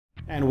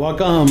And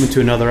welcome to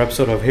another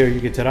episode of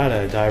Hiroyuki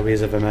Terada,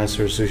 Diaries of a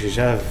Master Sushi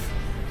Chef.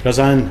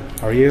 Hirosan,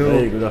 how are you?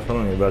 Hey, good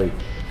afternoon, everybody.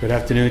 Good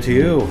afternoon to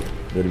you.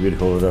 Very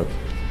beautiful weather.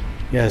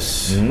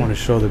 Yes, I want to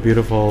show the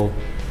beautiful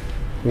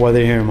weather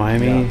here in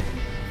Miami. Yeah.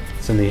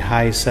 It's in the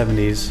high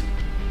 70s,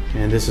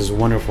 and this is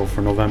wonderful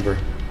for November.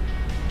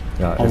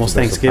 Yeah, Almost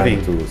it's the best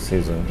Thanksgiving. time to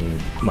season in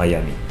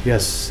Miami.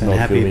 Yes, and No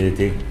happy.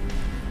 humidity. In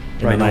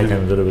Right, the no night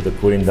time, a little bit of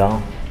cooling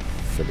down.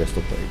 The best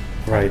of play.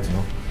 Right. You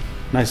know?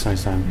 Nice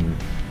time.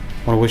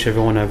 I want to wish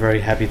everyone a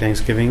very happy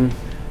Thanksgiving.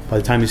 By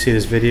the time you see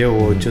this video,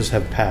 it will just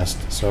have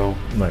passed. So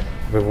Right.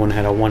 hope everyone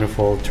had a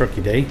wonderful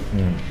turkey day.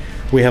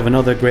 We have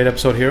another great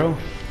episode, Hiro.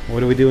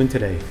 What are we doing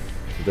today?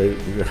 Today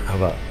we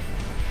have a.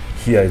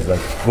 Here is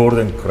like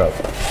golden crab.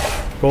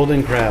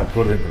 Golden crab.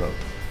 Golden crab.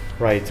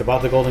 Right,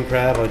 about the golden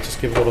crab, I'll just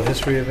give a little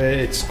history of it.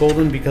 It's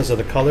golden because of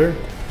the color.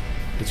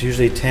 It's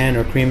usually tan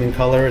or cream in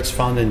color. It's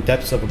found in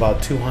depths of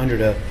about 200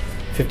 to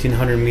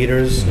 1,500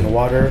 meters in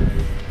water.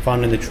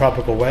 Found in the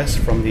tropical west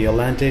from the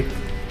Atlantic,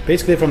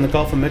 basically from the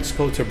Gulf of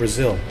Mexico to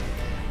Brazil.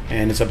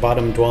 And it's a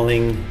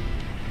bottom-dwelling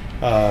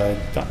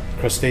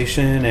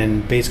crustacean,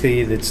 and basically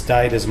its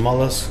diet is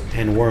mollusks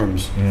and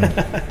worms.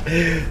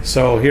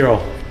 So, Hiro,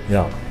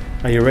 Yeah.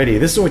 are you ready?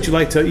 This is what you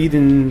like to eat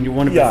in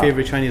one of your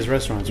favorite Chinese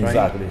restaurants, right?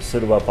 Exactly.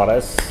 Silver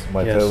Palace,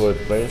 my Yes.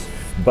 favorite place.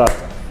 But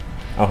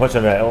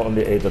unfortunately, I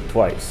only ate it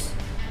twice.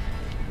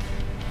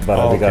 But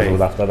Oh, because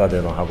okay. after that,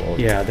 they don't have all.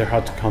 Yeah, they're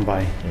hard to come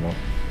by. You know.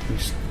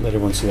 Just let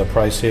everyone see the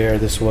price here.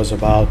 This was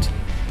about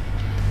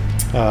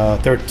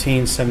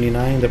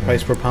 $13.79. The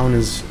price per pound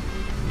is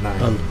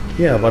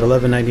about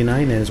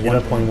 $11.99, and it's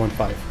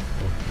 1.15.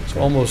 So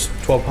almost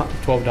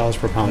 $12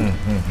 per pound.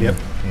 Yep.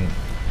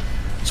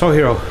 So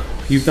Hiro,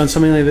 you've done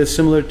something like this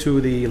similar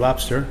to the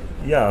lobster.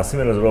 Yeah,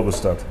 similar to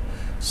lobster.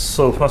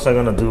 So first I'm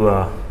gonna do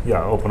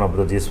open up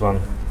this one,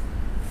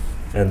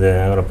 and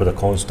then I'm gonna put the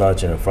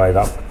cornstarch and fry it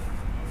up.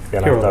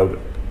 Then Hiro. after,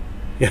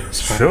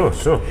 Yes. sure.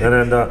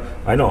 And then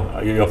I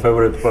know your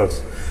favorite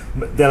parts.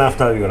 But then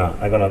after I'm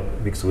gonna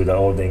mix with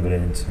all the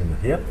ingredients in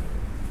here.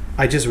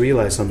 I just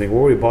realized something.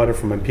 Where we bought it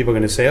from, and people are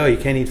going to say, "Oh, you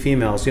can't eat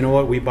females." You know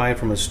what? We buy it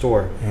from a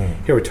store.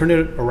 Here, turn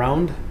it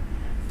around.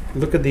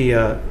 Look at the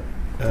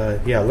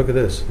look at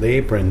this. The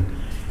apron.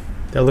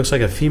 That looks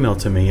like a female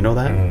to me. You know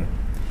that?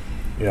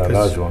 Yeah,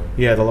 large one.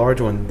 Yeah, the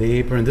large one. The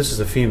apron. This is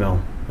a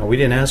female. No, we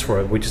didn't ask for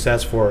it. We just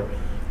asked for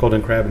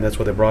golden crab, and that's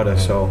what they brought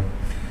us. So.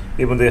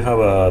 Even they have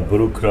a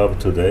blue crab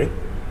today.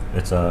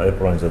 It's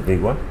apron is a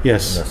big one.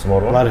 Yes, and a small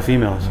one. A lot of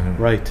females.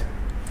 Right.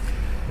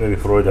 Maybe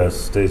Florida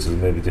states is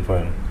maybe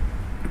different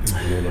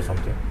or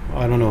something.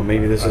 I don't know.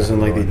 Maybe this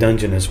isn't like the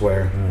Dungeness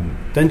where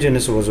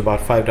Dungeness was about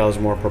 $5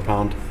 more per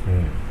pound.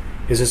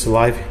 Is this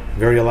alive?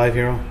 Very alive,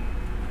 Hiro?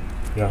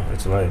 Yeah,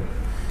 it's right.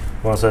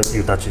 Once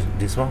you touch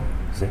this one,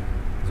 see,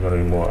 it's gonna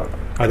be more.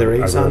 Are there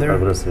eggs on there?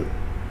 Aggressive.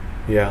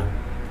 Yeah.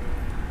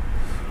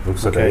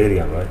 Looks like an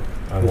alien, right?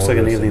 Looks like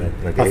an alien.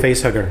 Like a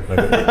face hugger.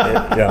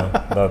 Yeah,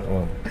 that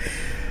one.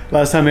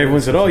 Last time everyone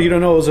said, "Oh, you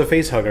don't know it was a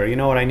face hugger." You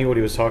know what? I knew what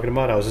he was talking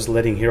about. I was just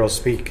letting Hiro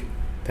speak.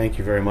 Thank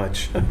you very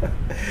much.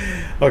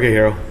 Okay,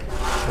 Hiro.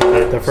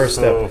 Okay, The first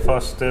so step.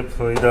 first step,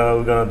 we're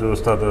gonna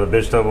start the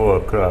vegetable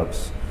or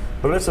crabs.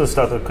 But let's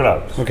start with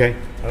crabs. Okay.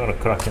 I'm gonna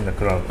crack in the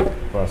crab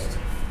first.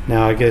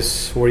 Now, I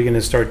guess where are you going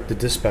to start the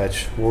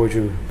dispatch? Where would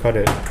you cut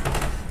it?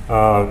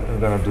 I'm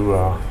gonna do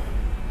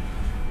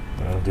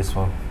this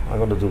one. I'm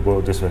gonna go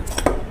this way.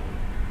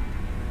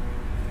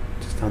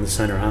 Just down the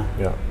center, huh?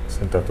 Yeah,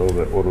 center all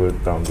the way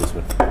down this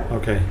way.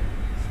 Okay.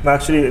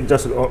 Actually,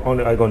 just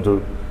only I'm going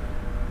to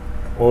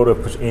all the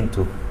push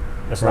into.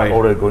 It's Right. not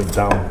all the going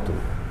down to.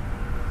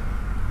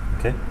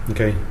 Okay.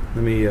 Okay.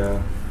 Let me get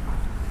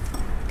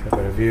a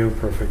better view.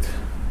 Perfect.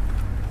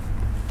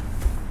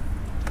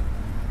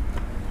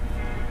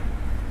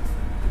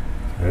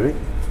 Ready?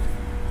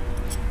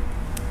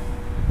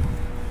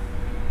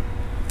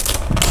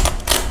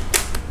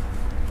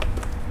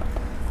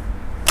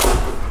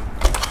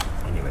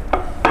 Anyway.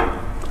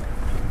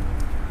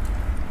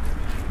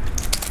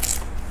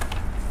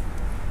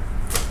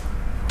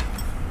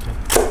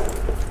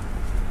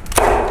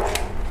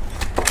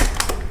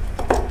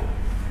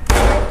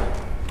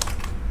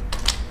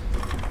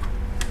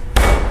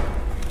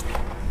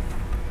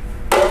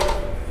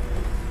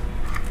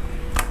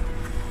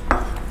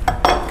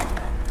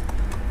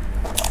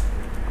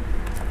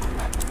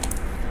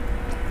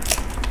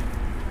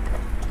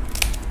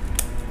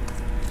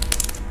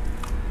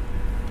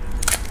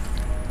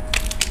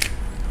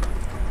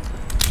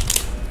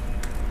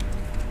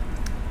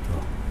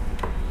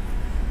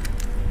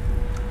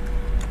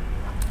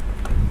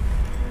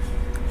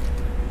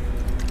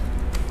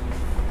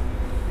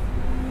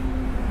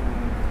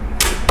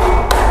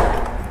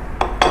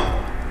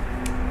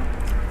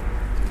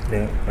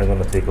 Then I'm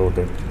gonna take out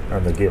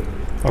the gill.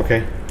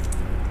 Okay.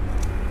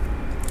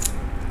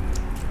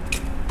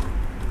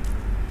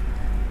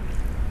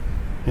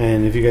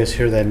 And if you guys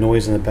hear that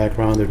noise in the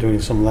background, they're doing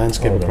some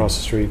landscape across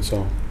the street,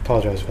 so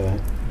apologize for that.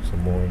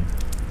 Some more.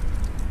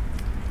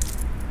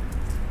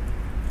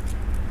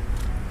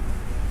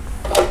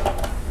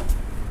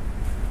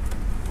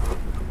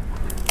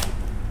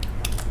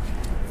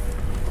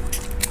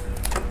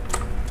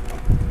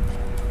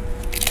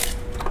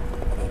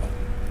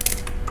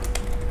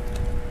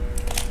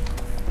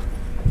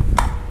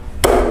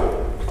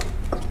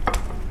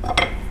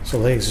 So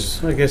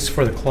legs, I guess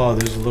for the claw,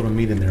 there's a little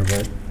meat in there,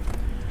 but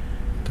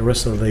the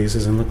rest of the legs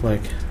doesn't look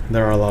like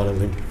there are a lot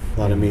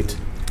of meat.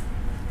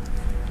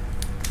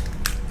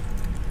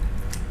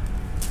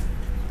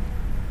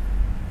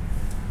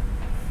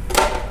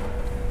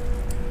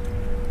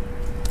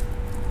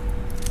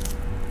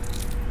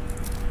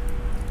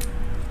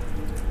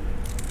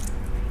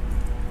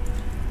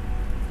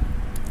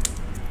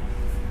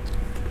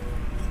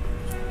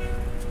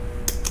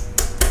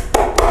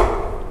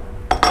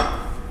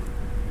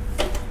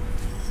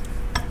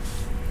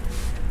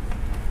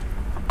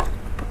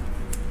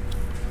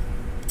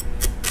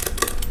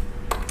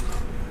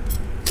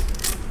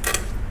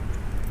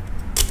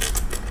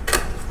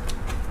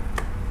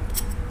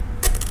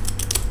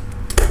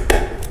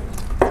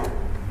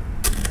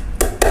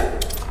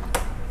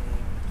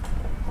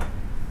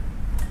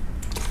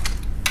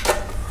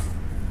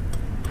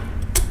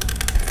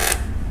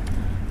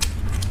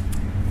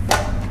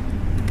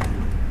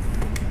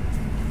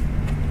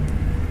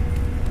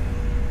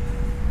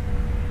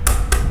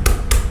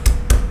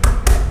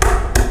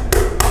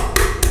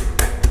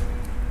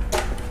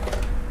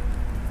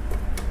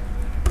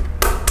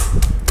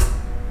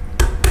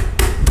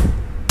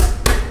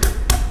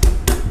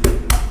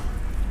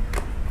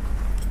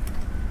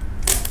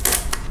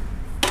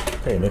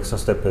 Okay, next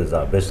step is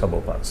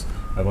vegetable parts.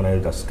 I'm gonna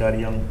add the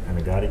scallion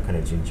and garlic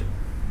and ginger.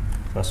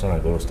 First one,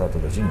 I'm gonna start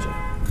with the ginger.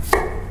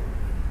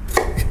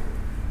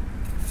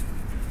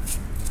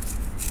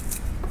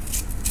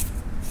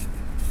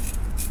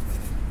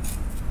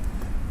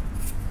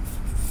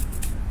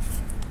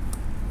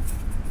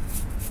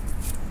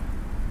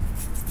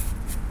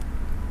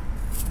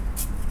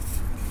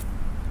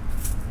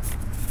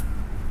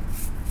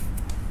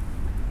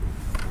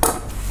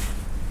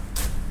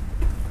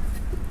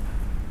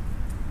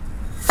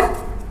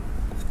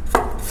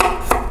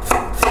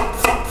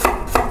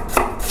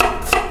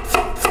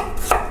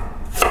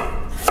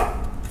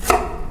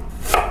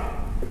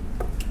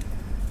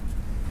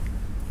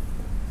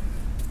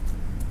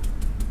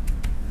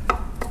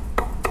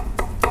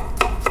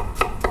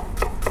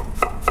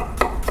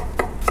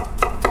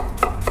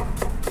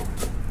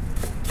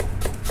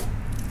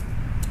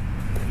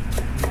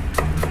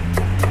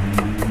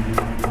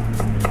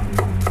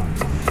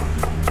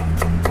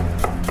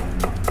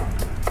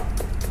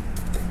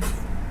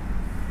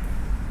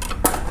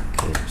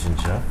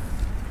 Ginger.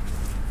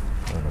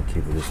 I'm gonna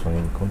keep this one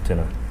in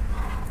container.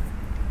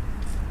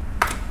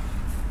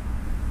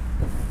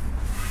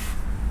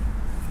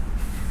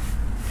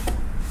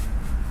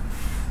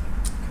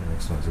 Okay,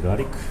 next one is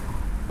garlic.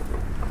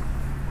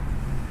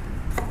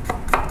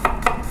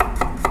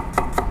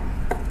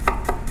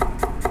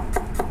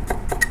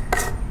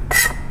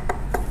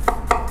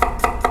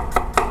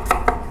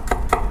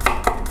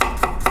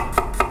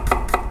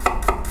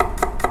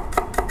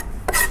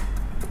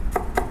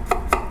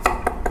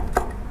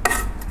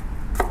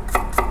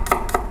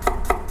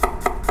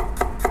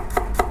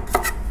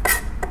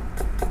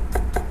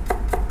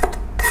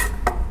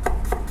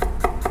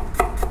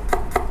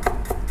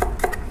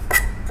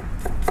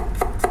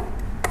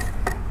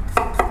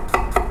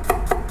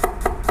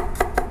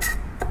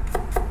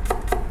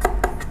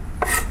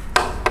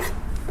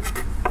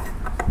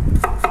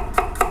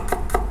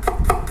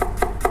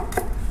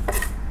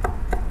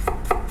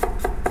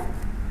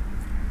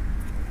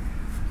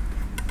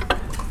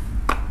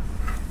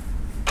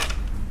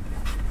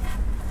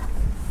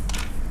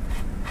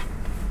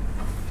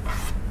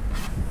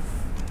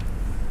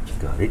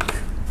 Garlic.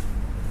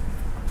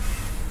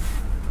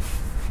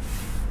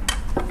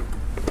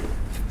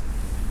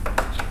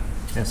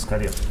 And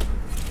scallion.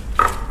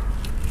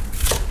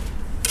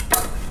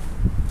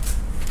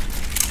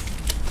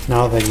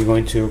 Now that you're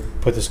going to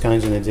put the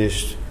scallions in the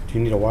dish, do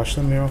you need to wash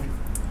them, Hiro?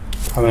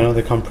 I mean, I know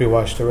they come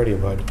pre-washed already,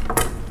 but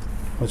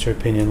what's your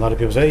opinion? A lot of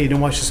people say, hey, you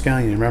didn't wash the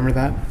scallion. Remember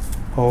that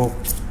whole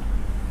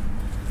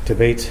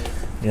debate?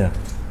 Yeah,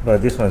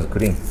 but this one is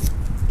clean.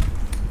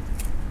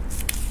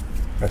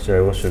 Actually,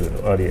 I washed it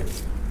earlier.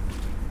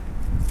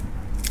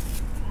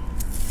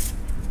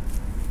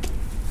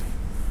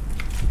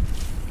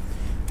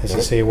 As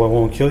they say, what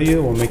won't kill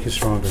you will make you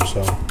stronger,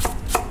 so.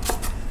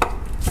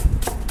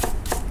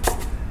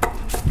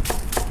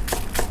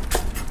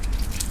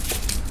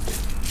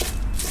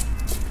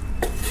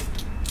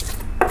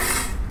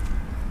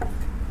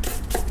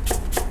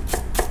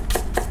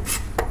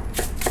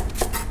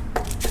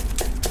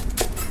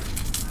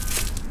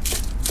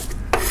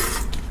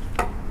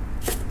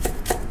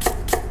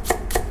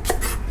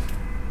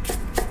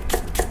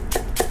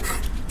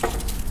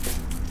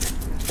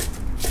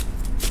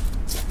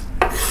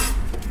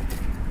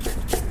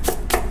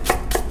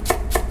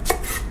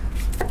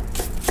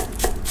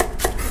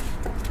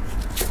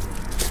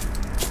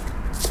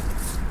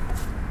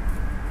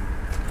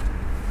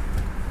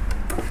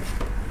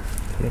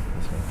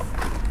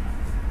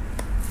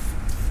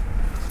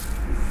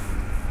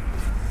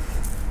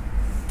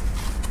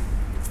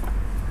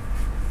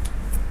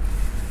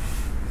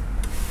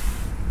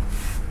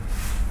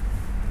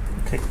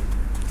 Okay.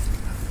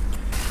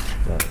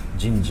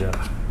 Ginger,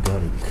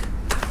 garlic,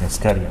 and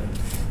scallion.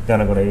 Then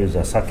I'm gonna use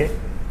sake,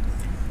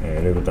 a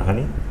little bit of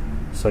honey,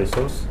 soy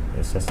sauce,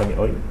 sesame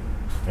oil,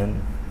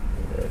 and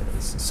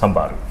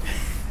sambar.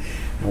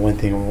 And one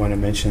thing we want to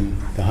mention,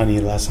 the honey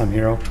last time,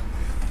 Hiro,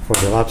 for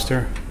the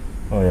lobster.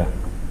 Oh yeah,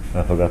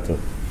 I forgot to. It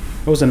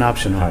was an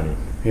option. Honey.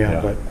 Yeah,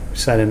 but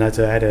decided not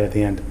to add it at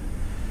the end.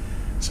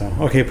 So,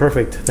 okay,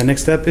 perfect. The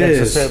next step is...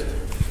 Next step,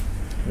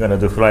 we're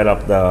gonna fry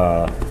up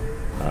the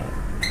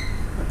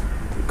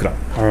crab.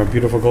 Our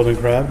beautiful golden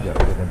crab. Yeah,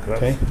 golden crab.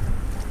 Okay.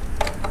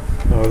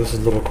 Oh, this is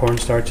a little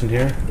cornstarch in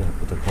here. Yeah,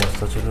 put the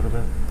cornstarch a little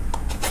bit.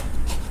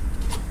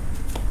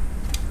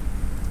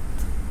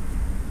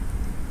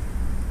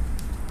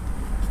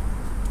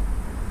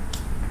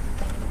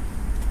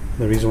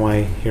 The reason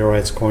why Hiro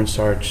adds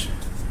cornstarch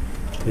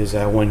is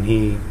that when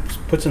he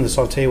puts in the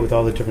saute with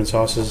all the different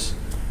sauces,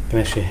 it can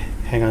actually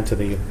hang on to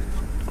the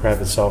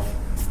crab itself.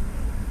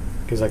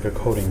 Gives like a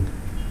coating.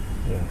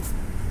 Yeah.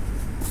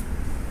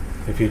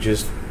 If you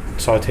just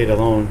saute it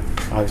alone,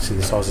 obviously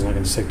the sauce is not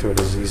going to stick to it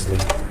as easily.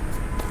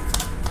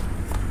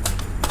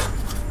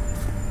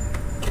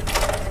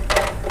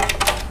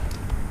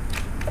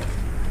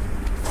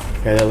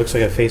 Yeah, that looks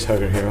like a face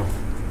hugger, Hiro.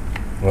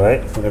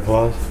 Right. With the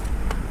claws.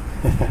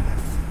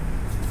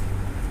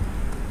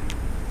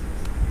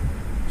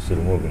 Still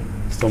moving.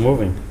 Still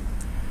moving.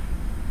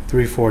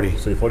 340.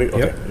 340? Okay,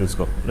 Yep. let's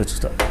go. Let's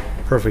start.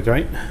 Perfect,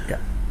 right? Yeah.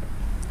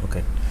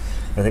 Okay.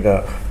 I think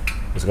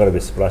it's got to be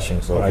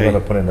splashing, so I'm Okay.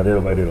 going to put in a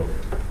little by little.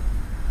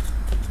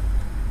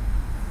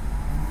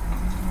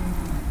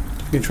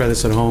 You can try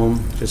this at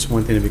home. Just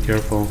one thing to be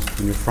careful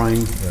when you're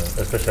frying.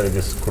 Yeah, especially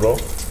this crow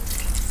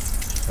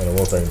and the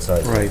water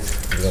inside. Right.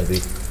 It's going to be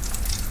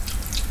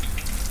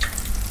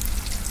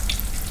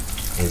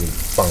maybe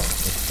bang,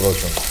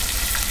 explosion.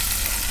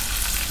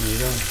 There you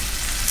go.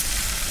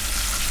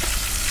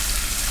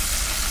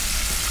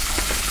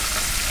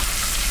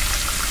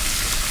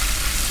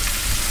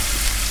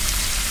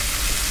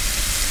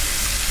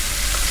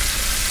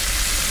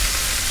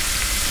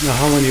 Now,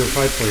 how long do you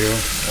fry for, Hiro?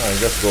 I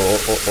just go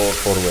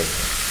all the way.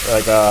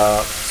 Like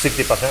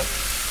 60%.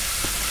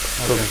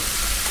 Okay.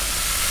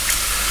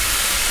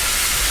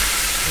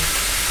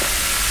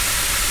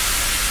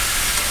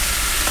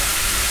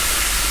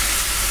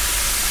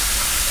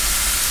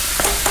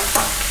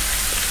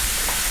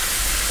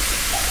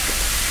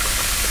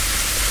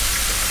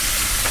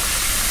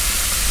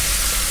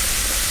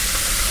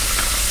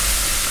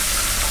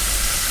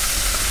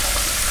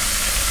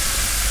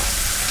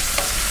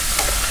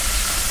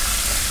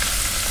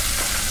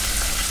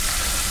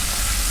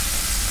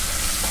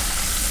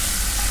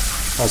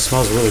 Oh, it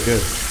smells really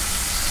good.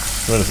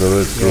 Smells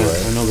really good, Yeah,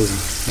 right? I know there's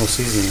no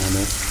seasoning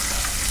on it.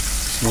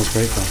 Smells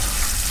great though.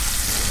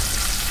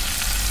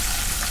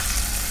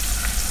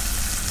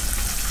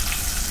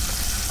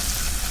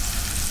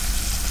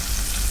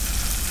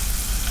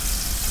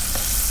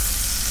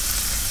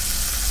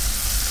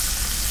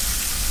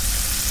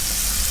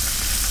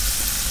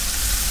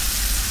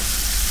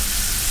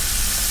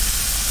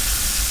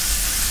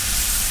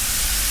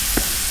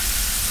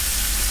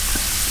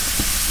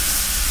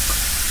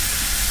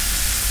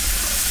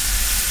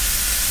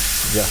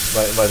 Yeah,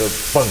 by the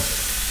bang.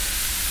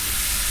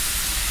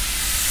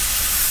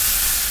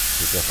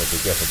 Be careful, be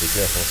careful, be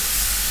careful.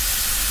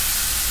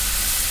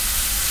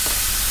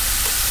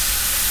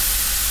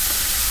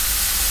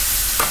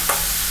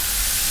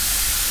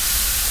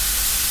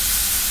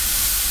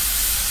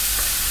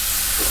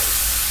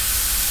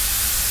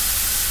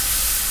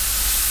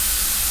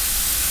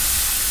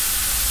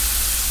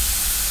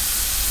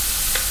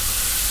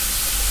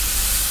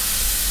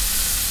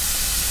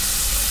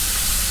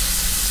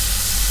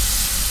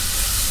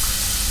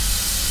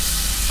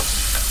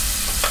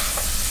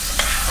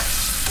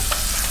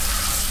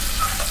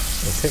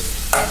 Okay,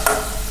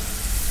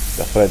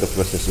 the fried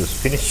process is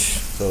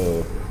finished.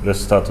 So let's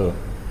start to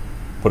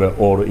put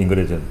all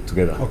ingredients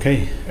together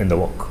Okay. in the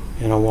wok.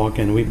 And a wok,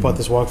 and we bought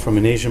this wok from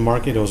an Asian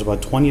market. It was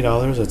about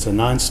 $20. It's a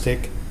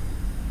non-stick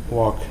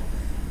wok.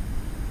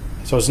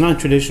 So it's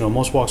non-traditional.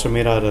 Most woks are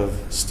made out of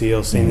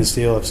steel, stainless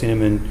steel. I've seen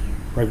them in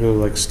regular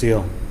like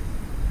steel.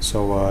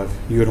 So if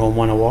you at home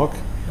want a wok,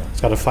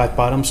 it's got a flat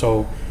bottom.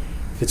 So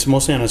if it's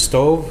mostly on a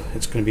stove,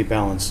 it's going to be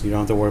balanced. You don't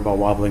have to worry about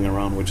wobbling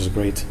around, which is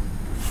great.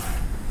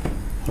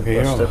 Okay,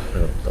 First Hiro.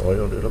 step, the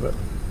oil a little bit.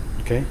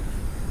 Okay.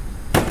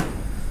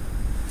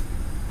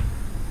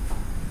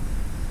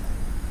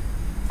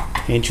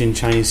 Ancient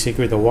Chinese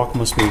secret: the wok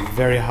must be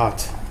very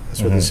hot.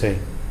 That's what they say.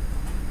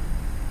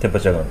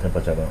 Temperature gun,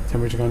 temperature gun.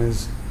 Temperature gun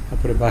is. I'll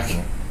put it back.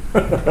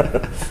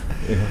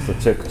 You have to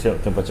check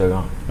temperature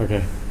gun.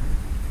 Okay.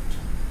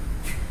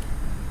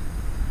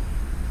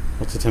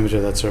 What's the temperature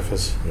of that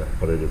surface? Yeah,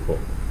 already full.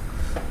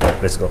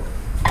 Let's go.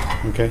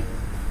 Okay.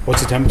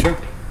 What's the temperature?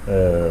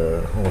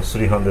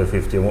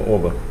 350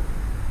 over.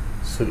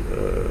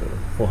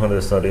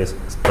 437.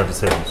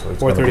 So it's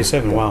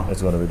 437. Wow.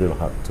 It's going to be a little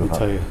hot. Too I'll hot.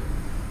 tell you.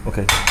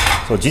 Okay.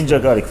 So ginger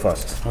garlic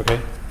first. Okay.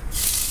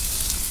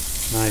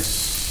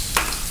 Nice.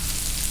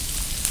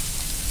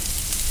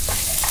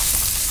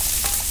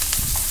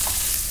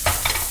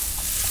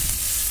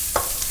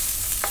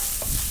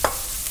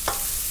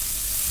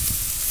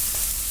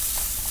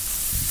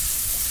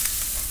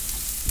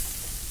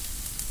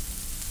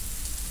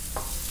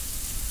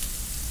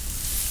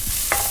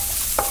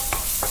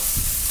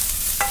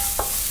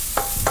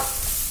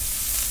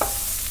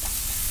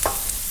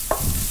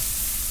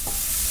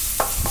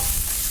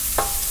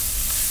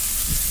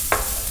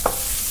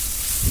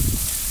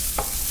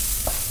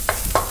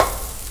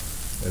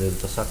 little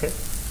bit of sake.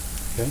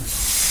 Okay.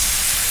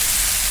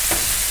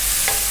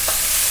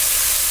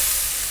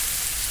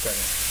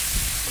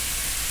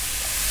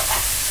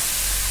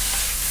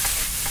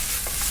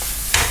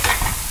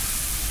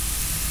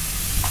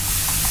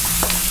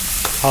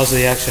 How's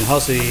the action?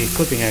 How's the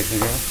cooking action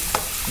here?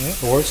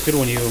 It works good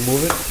when you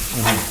move it?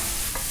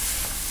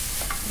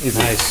 Easy.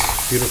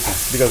 Nice, beautiful.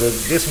 Because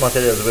this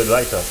material is very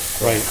lighter.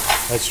 So Right,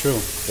 that's true.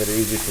 very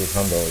easy to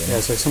handle. You know? Yeah,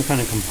 it's like some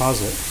kind of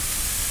composite.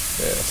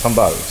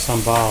 Sambal.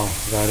 Sambal,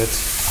 got it.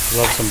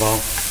 Love sambal.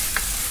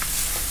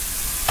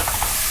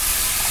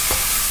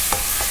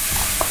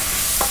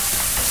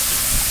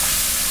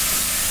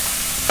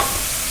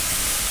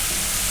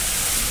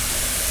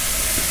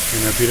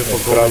 And a beautiful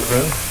golden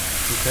cream.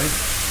 Okay.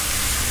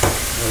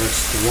 Oh,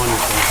 that's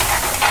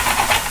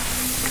wonderful.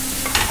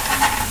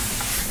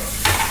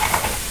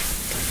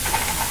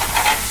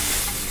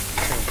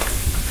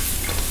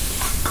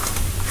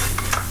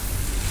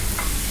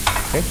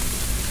 Okay.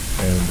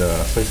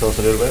 And soy sauce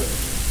a little bit.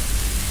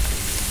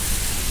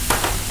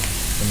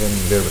 And then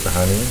a little bit of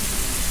honey.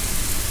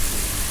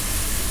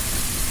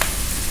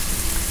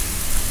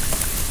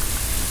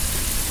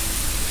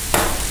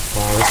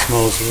 Wow, it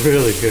smells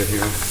really good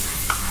here.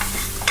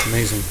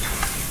 Amazing.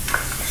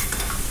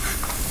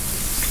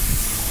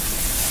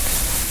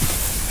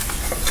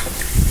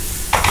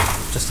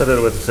 Just a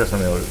little bit of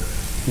sesame oil.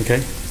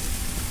 Okay.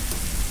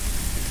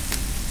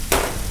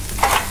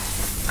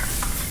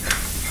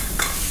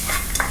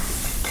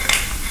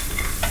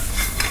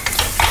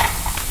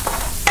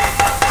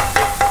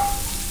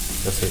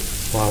 That's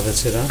it. Wow,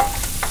 that's it, huh?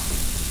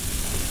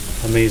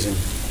 Amazing.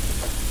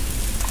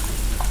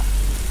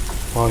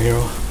 Wow, Hiro,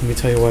 let me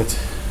tell you what.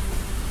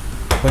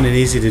 Wasn't it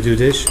easy to do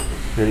dish?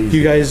 Very If easy.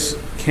 you guys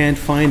can't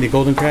find the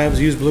golden crabs,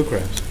 use blue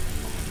crabs.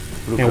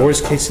 Blue And crab.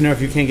 worst case scenario,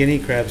 if you can't get any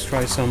crabs,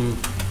 try some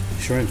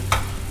shrimp.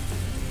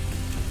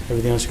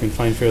 Everything else you can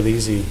find fairly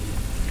easy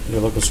in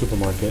your local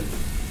supermarket.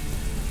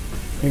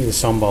 Maybe the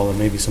sambal or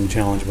maybe some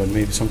challenge, but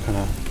maybe some kind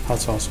of hot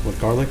sauce with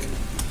garlic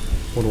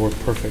would work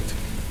perfect.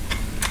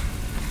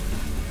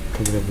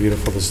 Look at how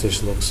beautiful this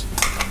dish looks.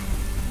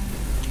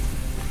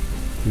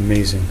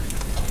 Amazing.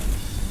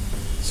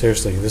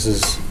 Seriously,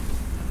 this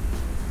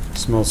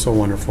smells so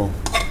wonderful.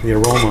 The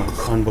aroma,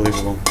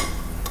 unbelievable.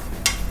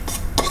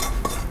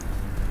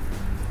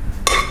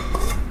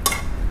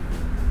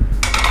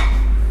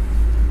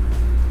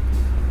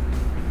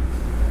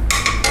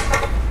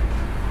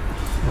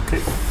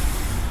 Okay.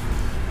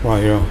 Wow,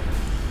 Hiro.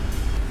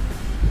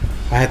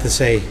 I have to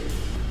say,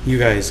 you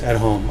guys at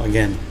home,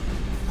 again,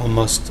 a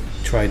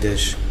must-try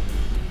dish.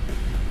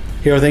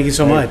 Hiro, thank you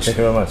so much. Thank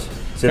you very much.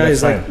 See you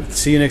Guys, next time.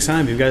 see you next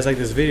time. If you guys like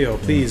this video,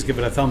 please give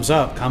it a thumbs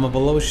up, comment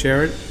below,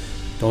 share it.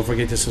 Don't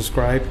forget to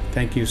subscribe.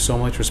 Thank you so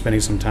much for spending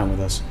some time with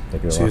us.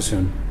 Thank you very See you much.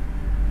 soon.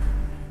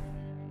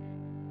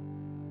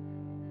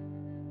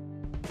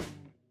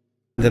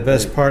 The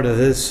best part of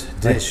this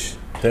dish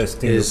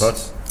Tasting is- the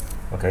pots.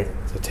 Okay.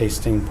 the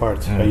tasting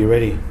part. Are you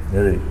ready?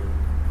 Ready.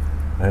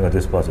 I think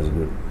this pot is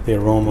good. The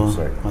aroma That's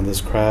right. on this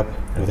crab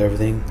with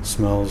everything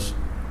smells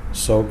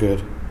so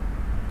good.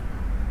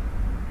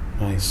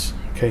 Nice.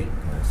 Okay.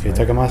 Okay,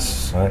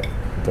 itadakimasu. Alright.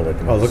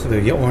 Oh, look at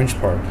the orange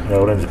part. The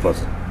orange pot.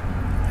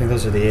 I think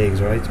those are the eggs,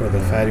 right? Or the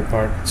fatty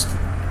part. It's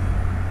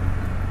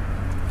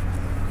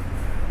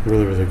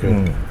really, really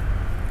good.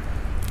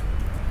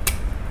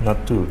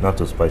 Not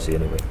too spicy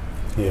anyway.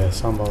 Yeah,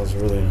 sambal is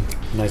really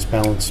a nice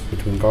balance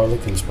between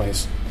garlic and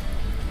spice.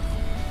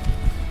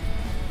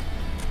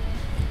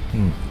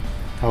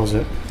 How was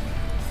it?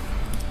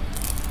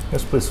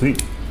 It's pretty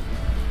sweet.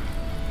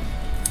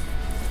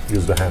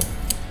 Use the ham.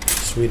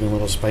 Sweet and a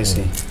little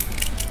spicy.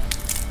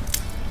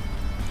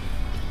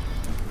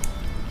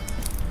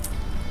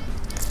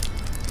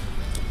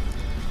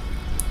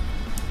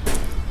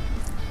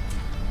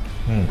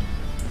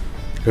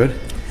 Good?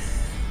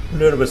 A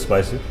little bit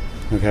spicy.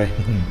 Okay.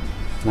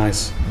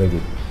 Nice. Very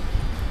good.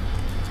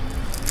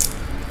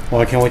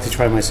 Well, I can't wait to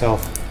try it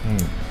myself.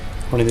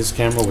 Holding this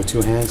camera with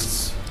two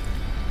hands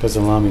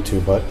doesn't allow me to,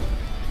 but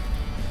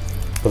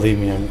believe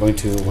me, I'm going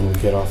to when we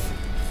get off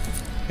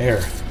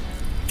air.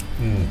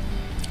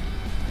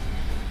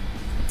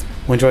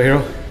 Enjoy, Hiro.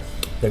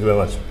 Thank you very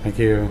much. Thank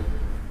you.